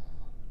 Yeah.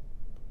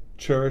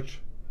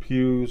 Church,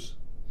 pews,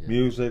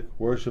 music,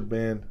 worship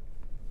band.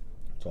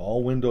 It's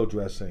all window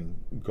dressing.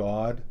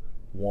 God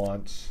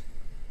wants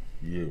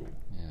you.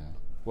 Yeah.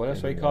 Well,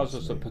 that's why He calls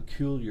us a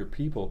peculiar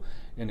people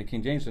in the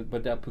King James.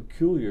 But that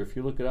peculiar, if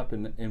you look it up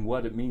in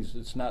what it means,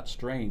 it's not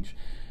strange.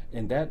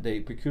 In that day,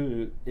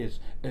 peculiar is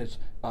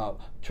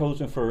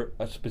chosen for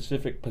a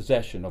specific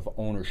possession of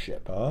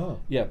ownership. Oh.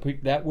 Yeah,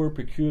 that word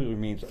peculiar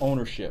means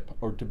ownership,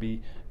 or to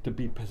be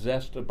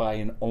possessed by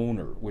an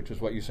owner, which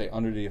is what you say,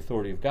 under the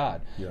authority of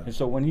God. Yeah. And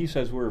so when He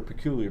says we're a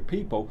peculiar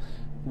people,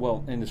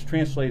 well, and it's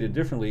translated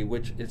differently,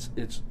 which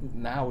it's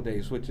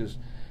nowadays, which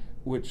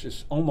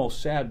is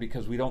almost sad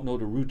because we don't know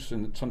the roots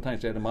and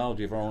sometimes the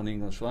etymology of our own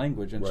English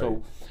language. And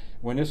so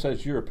when it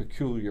says you're a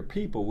peculiar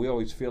people, we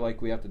always feel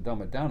like we have to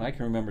dumb it down. I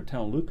can remember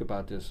telling Luke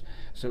about this.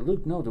 I said,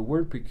 Luke, no, the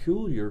word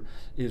peculiar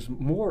is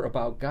more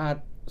about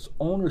God's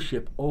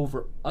ownership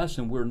over us,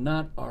 and we're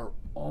not our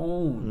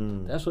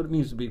own. That's what it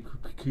means to be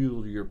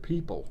peculiar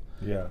people.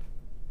 Yeah.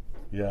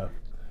 Yeah.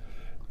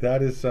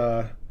 That is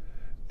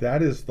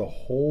the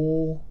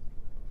whole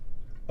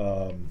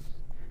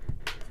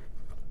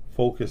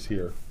focus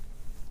here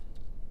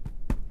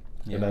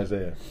in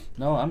Isaiah.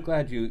 No, I'm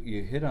glad you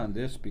hit on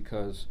this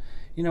because,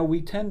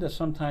 we tend to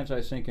sometimes, I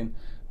was thinking,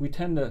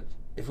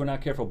 if we're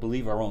not careful,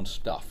 believe our own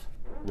stuff.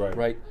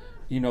 Right?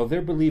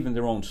 They're believing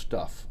their own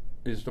stuff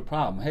is the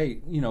problem. Hey,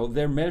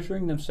 they're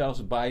measuring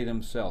themselves by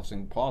themselves.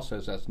 And Paul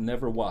says that's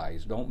never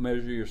wise. Don't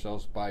measure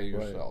yourselves by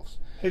yourselves.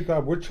 Hey,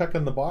 God, we're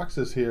checking the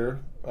boxes here,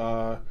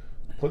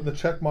 putting the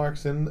check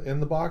marks in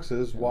the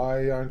boxes.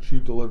 Why aren't you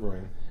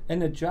delivering?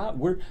 And the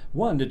job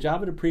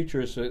of the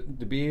preacher is to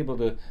be able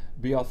to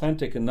be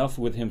authentic enough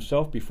with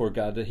himself before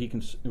God that he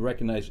can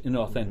recognize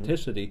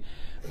inauthenticity.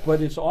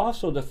 But it's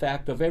also the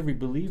fact of every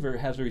believer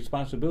has a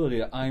responsibility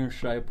that iron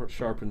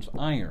sharpens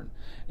iron.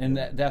 And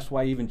that's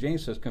why even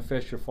James says,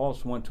 confess your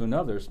faults one to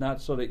another. It's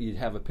not so that you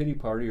have a pity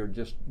party or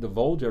just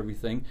divulge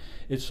everything.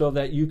 It's so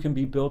that you can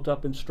be built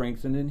up and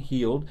strengthened and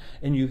healed,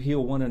 and you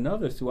heal one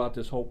another throughout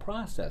this whole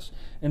process.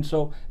 And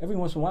so every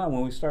once in a while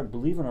when we start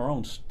believing our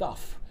own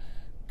stuff,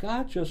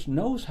 God just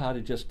knows how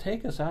to just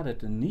take us out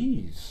at the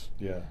knees.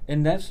 Yeah.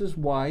 And this is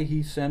why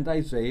He sent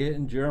Isaiah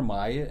and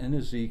Jeremiah and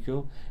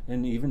Ezekiel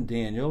and even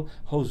Daniel,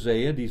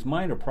 Hosea, these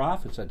minor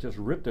prophets that just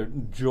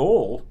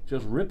Joel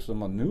just rips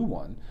them a new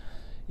one.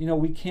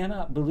 We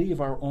cannot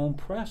believe our own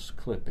press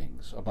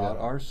clippings about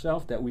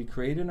ourselves that we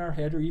create in our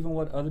head or even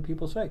what other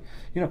people say.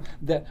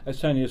 That I was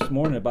telling you this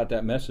morning about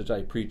that message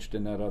I preached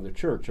in that other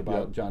church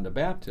about John the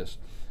Baptist.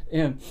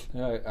 And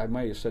I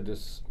might have said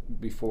this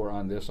before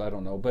on this, I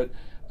don't know, but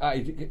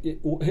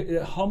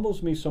it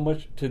humbles me so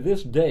much to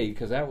this day,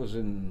 because that was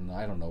in,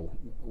 I don't know,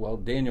 well,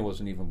 Daniel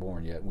wasn't even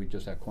born yet. We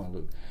just had Corn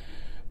Luke.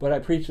 But I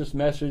preached this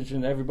message,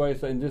 and everybody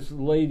thought, and this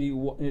lady,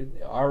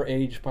 our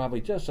age, probably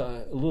just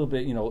a little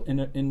bit,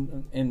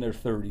 in their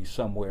 30s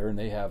somewhere, and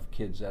they have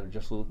kids that are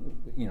just a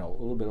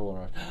little bit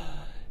older.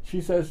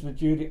 She says to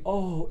Judy,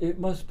 "Oh, it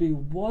must be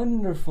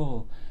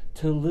wonderful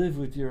to live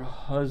with your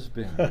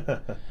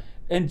husband."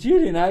 And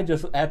Judy and I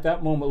just, at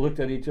that moment, looked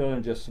at each other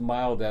and just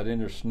smiled that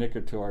inner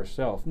snicker to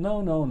ourselves.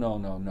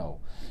 No.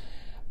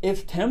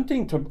 It's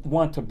tempting to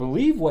want to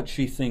believe what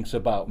she thinks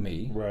about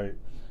me. Right.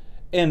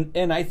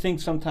 And I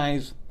think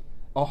sometimes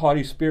a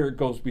haughty spirit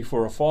goes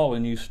before a fall,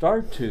 and you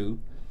start to.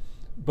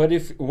 But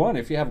if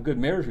you have a good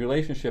marriage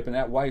relationship and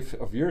that wife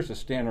of yours is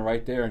standing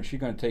right there and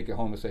she's going to take you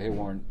home and say, hey,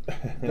 Warren,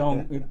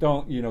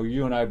 don't,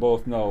 you and I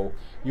both know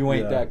you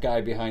ain't that guy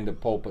behind the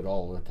pulpit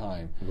all the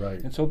time. Right.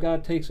 And so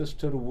God takes us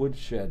to the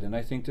woodshed. And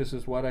I think this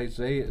is what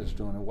Isaiah is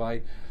doing and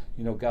why,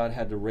 God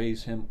had to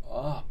raise him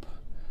up.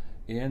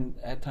 And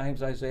at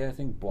times Isaiah, I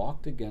think,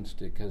 balked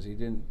against it because he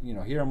didn't,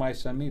 here am I,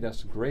 send me,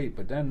 that's great.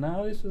 But then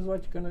now this is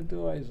what you're going to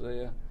do,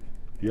 Isaiah.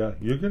 Yeah,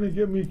 you're going to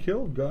get me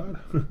killed, God.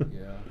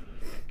 Yeah.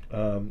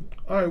 All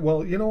right.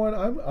 Well, you know what?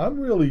 I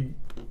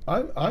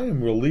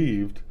am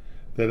relieved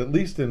that at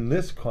least in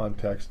this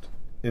context,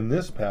 in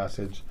this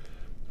passage,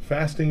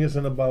 fasting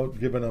isn't about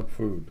giving up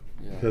food,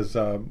 because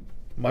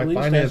my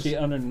finance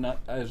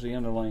as the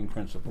underlying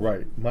principle.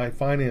 Right. My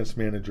finance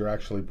manager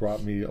actually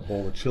brought me a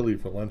bowl of chili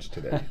for lunch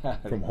today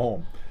from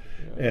home,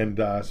 and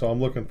so I'm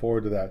looking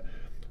forward to that.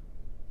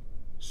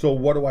 So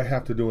what do I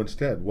have to do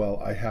instead? Well,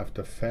 I have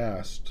to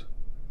fast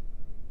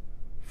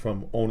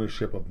from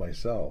ownership of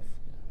myself.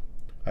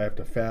 I have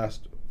to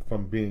fast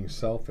from being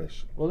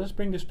selfish. Well, let's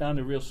bring this down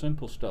to real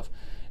simple stuff.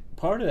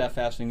 Part of that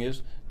fasting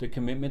is the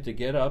commitment to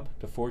get up,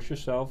 to force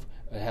yourself,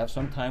 have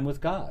some time with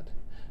God.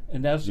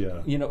 And that's,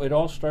 it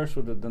all starts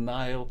with a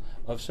denial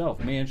of self.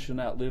 Man should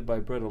not live by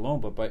bread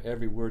alone, but by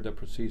every word that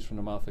proceeds from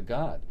the mouth of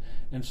God.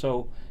 And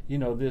so,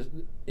 this,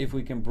 if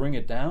we can bring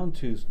it down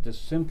to the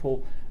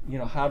simple,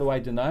 how do I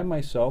deny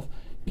myself?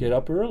 Get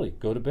up early,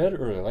 go to bed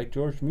early, like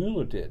George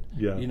Mueller did.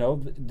 Yeah.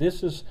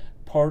 This is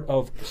part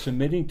of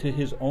submitting to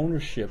his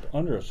ownership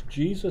under us.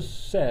 Jesus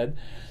said,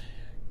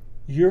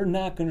 you're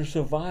not going to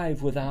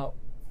survive without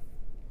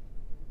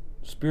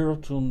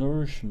spiritual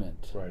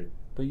nourishment. Right.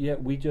 But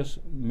yet we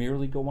just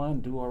merely go on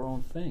and do our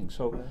own thing.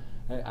 So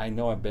I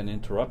know I've been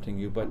interrupting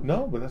you, but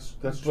no, but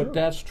that's true. But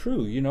that's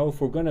true.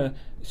 If we're going to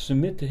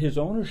submit to his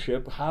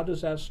ownership, how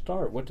does that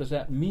start? What does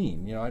that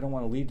mean? I don't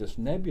want to leave this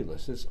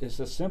nebulous. It's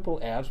as simple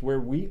as where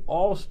we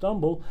all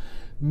stumble,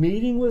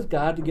 meeting with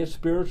God to get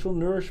spiritual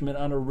nourishment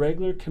on a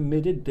regular,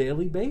 committed,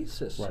 daily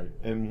basis. Right.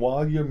 And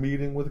while you're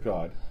meeting with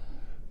God,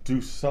 do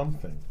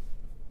something.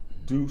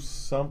 Do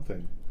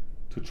something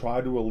to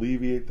try to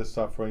alleviate the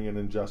suffering and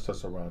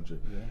injustice around you.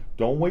 Yeah.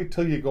 Don't wait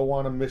till you go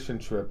on a mission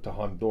trip to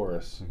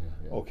Honduras,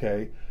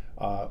 okay?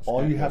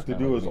 All you have to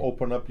do is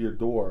open up your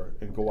door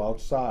and go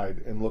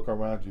outside and look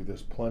around you.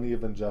 There's plenty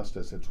of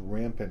injustice. It's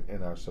rampant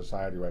in our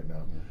society right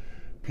now. Yeah.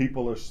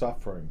 People are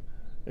suffering.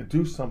 And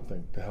do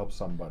something to help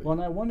somebody. Well,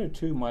 and I wonder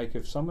too, Mike,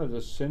 if some of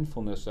the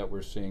sinfulness that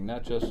we're seeing,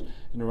 not just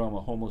in the realm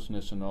of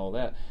homelessness and all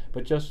that,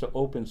 but just the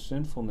open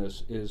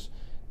sinfulness is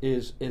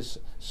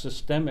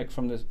systemic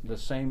from the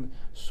same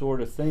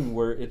sort of thing,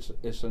 where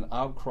it's an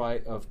outcry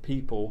of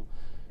people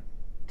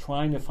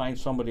trying to find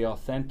somebody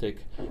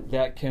authentic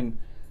that can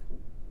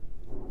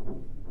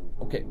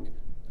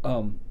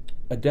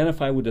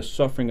identify with the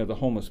suffering of the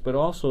homeless, but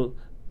also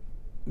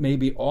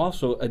maybe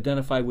also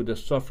identify with the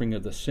suffering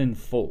of the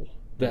sinful,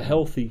 the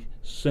healthy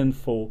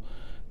sinful,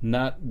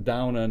 not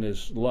down on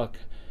his luck.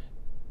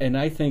 And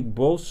I think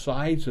both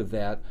sides of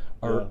that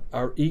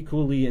are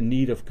equally in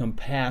need of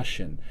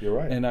compassion. You're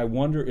right. And I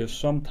wonder if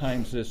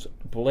sometimes this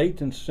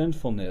blatant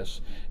sinfulness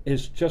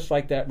is just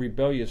like that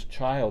rebellious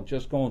child,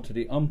 just going to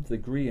the nth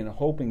degree and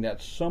hoping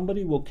that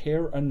somebody will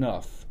care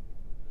enough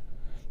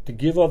to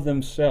give of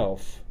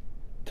themselves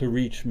to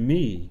reach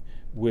me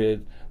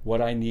with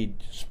what I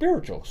need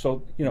spiritual.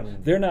 So,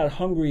 they're not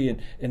hungry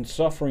and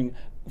suffering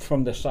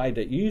from the side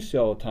that you see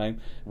all the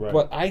time,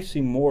 but I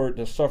see more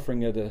the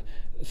suffering of the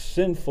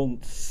sinful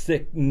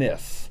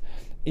sickness,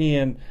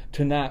 and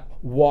to not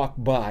walk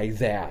by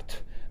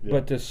that,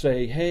 but to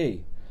say,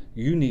 hey,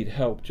 you need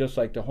help, just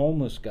like the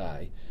homeless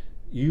guy.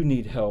 You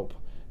need help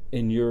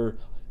in your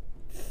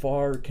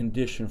far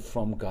condition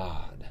from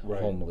God,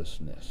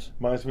 homelessness.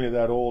 Reminds me of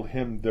that old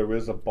hymn, there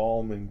is a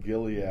balm in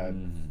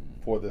Gilead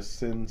for the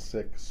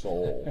sin-sick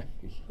soul.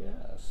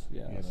 Yes.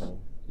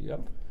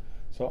 Yep.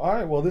 So, all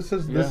right. Well, this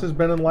has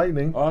been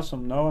enlightening.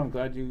 Awesome. No, I'm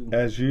glad you.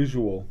 As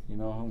usual.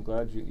 I'm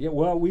glad you. Yeah.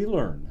 Well, we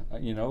learn.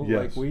 Yes.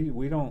 Like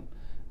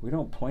we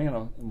don't plan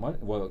on much.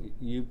 Well,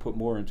 you put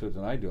more into it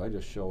than I do. I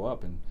just show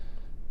up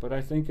but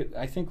I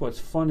think what's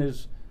fun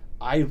is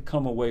I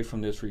come away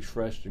from this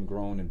refreshed and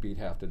grown and beat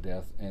half to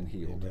death and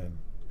healed.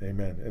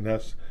 Amen. And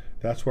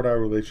that's what our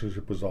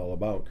relationship was all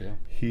about. Yeah.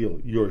 Heal.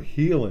 You're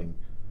healing.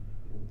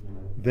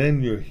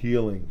 Then your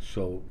healing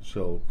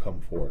shall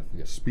come forth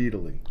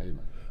speedily. Amen.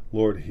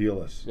 Lord, heal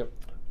us. Yep.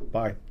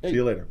 Bye. See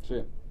you later. See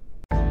you.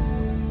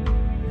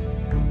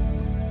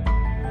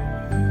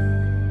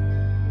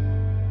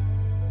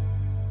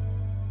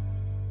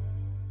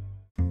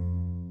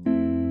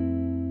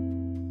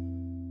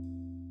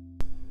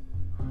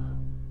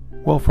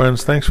 Well,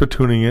 friends, thanks for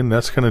tuning in.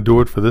 That's going to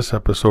do it for this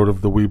episode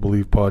of the We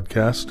Believe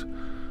podcast.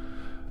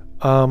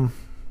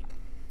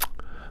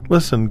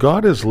 Listen,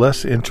 God is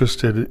less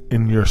interested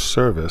in your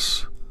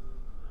service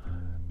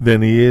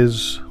than He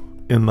is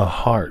in the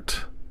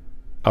heart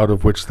out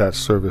of which that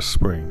service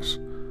springs.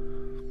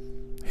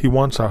 He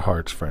wants our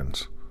hearts,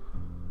 friends.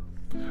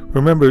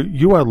 Remember,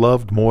 you are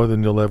loved more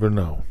than you'll ever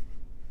know.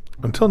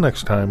 Until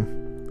next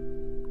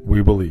time,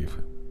 we believe.